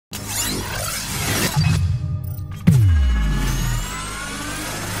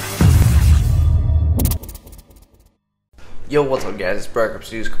Yo, what's up guys, it's Brock Up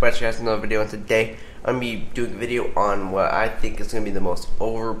Studios, coming at you guys with another video, and today I'm going to be doing a video on what I think is going to be the most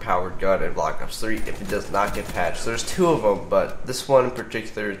overpowered gun in Black Ops 3 if it does not get patched. There's two of them, but this one in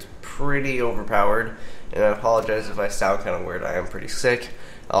particular is pretty overpowered, and I apologize if I sound kind of weird. I am pretty sick.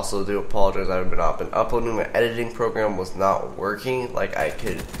 I also do apologize, I've been uploading. My editing program was not working. Like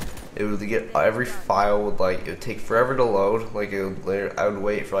it would get every file would it would take forever to load. Like I would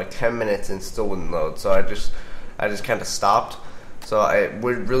wait for like 10 minutes and still wouldn't load. So I just kind of stopped. So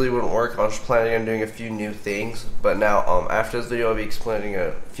really wouldn't work. I was planning on doing a few new things, but now after this video I'll be explaining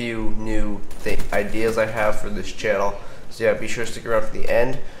a few new ideas I have for this channel. So yeah, be sure to stick around for the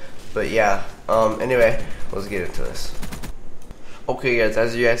end. But yeah, anyway, let's get into this. Okay guys,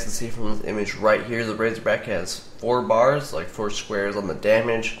 as you guys can see from this image right here, the Razorback has 4 bars, like 4 squares on the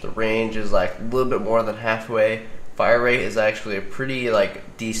damage. The range is like a little bit more than halfway. Fire rate is actually a pretty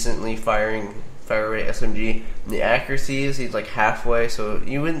decently firing fire rate SMG. And the accuracy is he's like halfway, so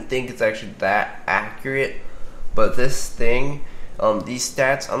you wouldn't think it's actually that accurate. But this thing, these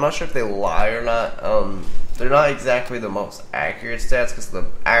stats, I'm not sure if they lie or not. They're not exactly the most accurate stats because the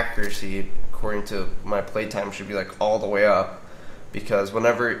accuracy, according to my playtime, should be like all the way up. Because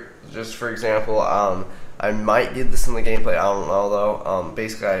whenever, just for example, I might do this in the gameplay, I don't know though.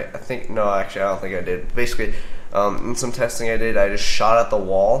 Basically, I think, no, actually I don't think I did. Basically, in some testing I did, I just shot at the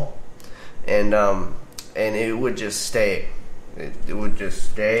wall, and it would just stay. It would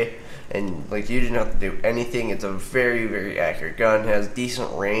just stay, and like you didn't have to do anything. It's a very, very accurate gun. It has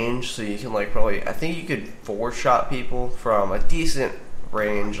decent range, so you can probably, I think you could 4-shot people from a decent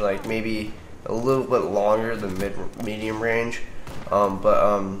range, like maybe a little bit longer than medium range. And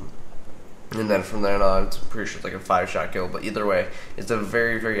then from there on, it's pretty sure it's like a 5-shot kill. But either way, it's a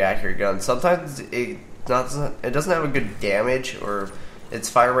very, very accurate gun. Sometimes it doesn't have a good damage, or its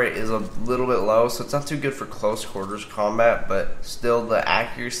fire rate is a little bit low, so it's not too good for close quarters combat. But still, the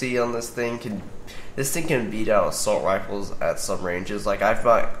accuracy on this thing can beat out assault rifles at some ranges. Like I've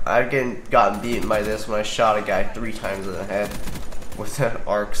gotten beaten by this when I shot a guy 3 times in the head with an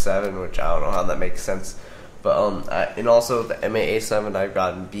ARC 7, which I don't know how that makes sense. But and also the MA-A7, I've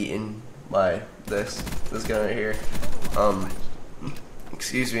gotten beaten by this gun right here.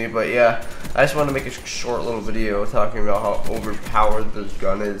 Excuse me, but yeah, I just want to make a short little video talking about how overpowered this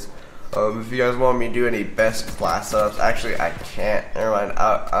gun is. If you guys want me to do any best class ups, actually I can't. Never mind.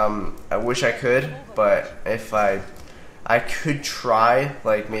 I wish I could, but if I could try,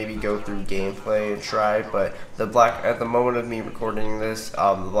 maybe go through gameplay and try, but at the moment of me recording this,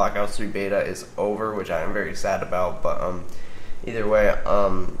 the Black Ops 3 beta is over, which I am very sad about. But either way,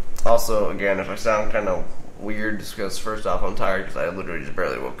 also again, if I sound kind of weird, just because first off I'm tired because I literally just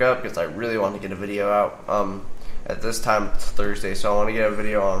barely woke up because I really want to get a video out. At this time it's Thursday, so I want to get a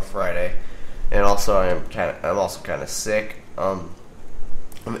video on Friday, and also I'm also kind of sick.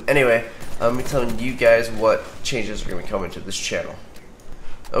 Anyway, I'm going to be telling you guys what changes are going to come into this channel.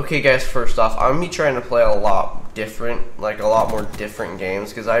 Okay guys, first off, I'm going to be trying to play a lot different, a lot more different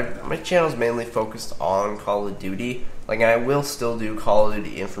games, because my channel is mainly focused on Call of Duty. And I will still do Call of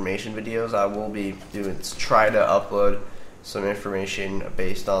Duty information videos. I will be try to upload some information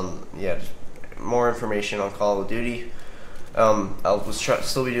based on, just more information on Call of Duty. I'll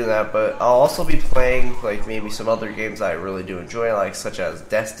still be doing that, but I'll also be playing maybe some other games that I really do enjoy, such as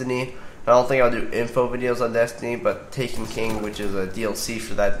Destiny. I don't think I'll do info videos on Destiny, but Taken King, which is a DLC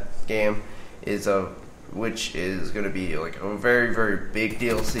for that game, which is going to be a very, very big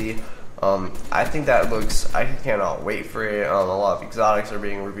DLC. I think that I cannot wait for it. A lot of exotics are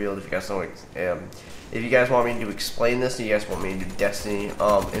being revealed. If you guys don't, if you guys want me to explain this, and you guys want me to do Destiny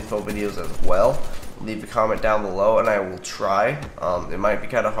info videos as well, leave a comment down below and I will try. It might be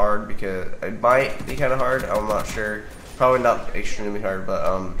kind of hard I'm not sure. Probably not extremely hard,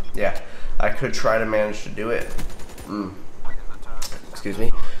 but yeah, I could try to manage to do it. Excuse me.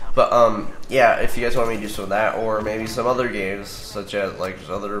 But yeah, if you guys want me to do some of that, or maybe some other games, such as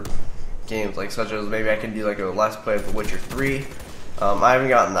other games, such as maybe I can do a Let's Play of The Witcher 3. I haven't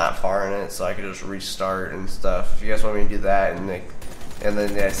gotten that far in it, so I could just restart and stuff. If you guys want me to do that, and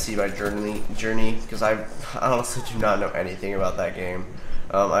then see my journey, because I honestly do not know anything about that game.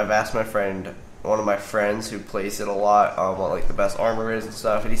 I've asked one of my friends who plays it a lot, what the best armor is and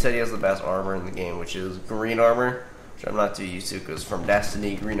stuff, and he said he has the best armor in the game, which is green armor, which I'm not too used to, because from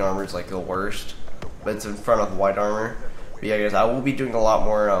Destiny, green armor is the worst, but it's in front of white armor. But yeah guys, I will be doing a lot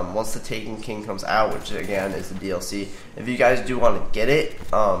more once the Taken King comes out, which again is the DLC. If you guys do want to get it,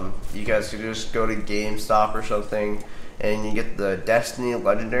 you guys could just go to GameStop or something, and you get the Destiny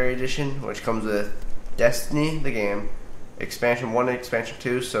Legendary Edition, which comes with Destiny, the game, Expansion 1 and Expansion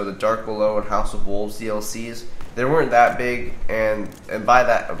 2, so the Dark Below and House of Wolves DLCs, they weren't that big, and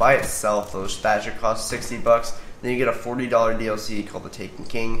by itself, that should cost $60. Then you get a $40 DLC called the Taken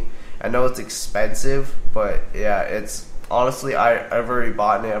King. I know it's expensive, but yeah, it's honestly I've already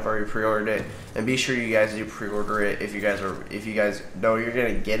bought it. I've already pre-ordered it, and be sure you guys do pre-order it if you guys know you're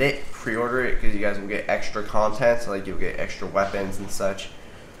gonna get it. Pre-order it because you guys will get extra content, so like you'll get extra weapons and such.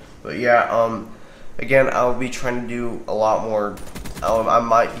 But yeah, again, I'll be trying to do a lot more. I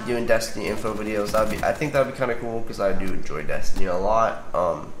might be doing Destiny info videos. I think that'd be kind of cool because I do enjoy Destiny a lot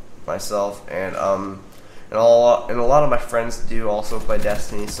myself, and a lot of my friends do also play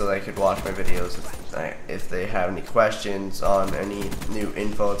Destiny, so they could watch my videos if they have any questions on any new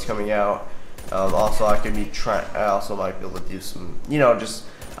info that's coming out. Also, I also might be able to do some,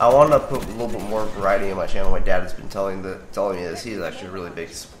 I want to put a little bit more variety on my channel. My dad has been telling me this. He's actually a really big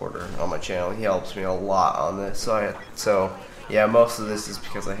supporter on my channel. He helps me a lot on this. So yeah, most of this is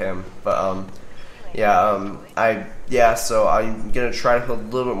because of him. But so I'm gonna try to put a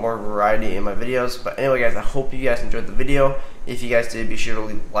little bit more variety in my videos. But anyway, guys, I hope you guys enjoyed the video. If you guys did, be sure to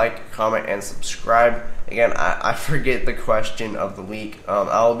leave like, comment, and subscribe. Again, I forget the question of the week.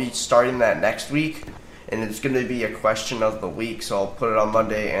 I'll be starting that next week, and it's going to be a question of the week. So I'll put it on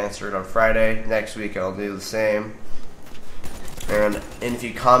Monday, answer it on Friday. Next week I'll do the same. And if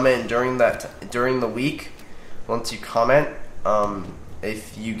you comment during the week, once you comment,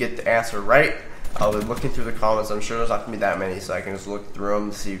 if you get the answer right, I'll be looking through the comments. I'm sure there's not going to be that many, so I can just look through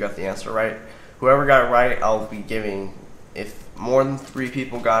them to see you got the answer right. Whoever got it right, I'll be giving, if more than 3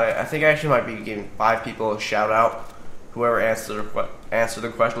 people got it, I think I actually might be giving 5 people a shout out. Whoever answered the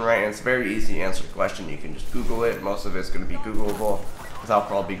question right, and it's very easy to answer the question. You can just Google it. Most of it's going to be Googleable, because I'll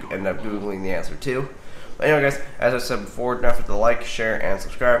probably end up Googling the answer too. But anyway, guys, as I said before, don't forget to like, share, and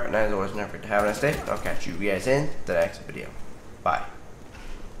subscribe. And as always, don't forget to have a nice day. I'll catch you guys in the next video. Bye.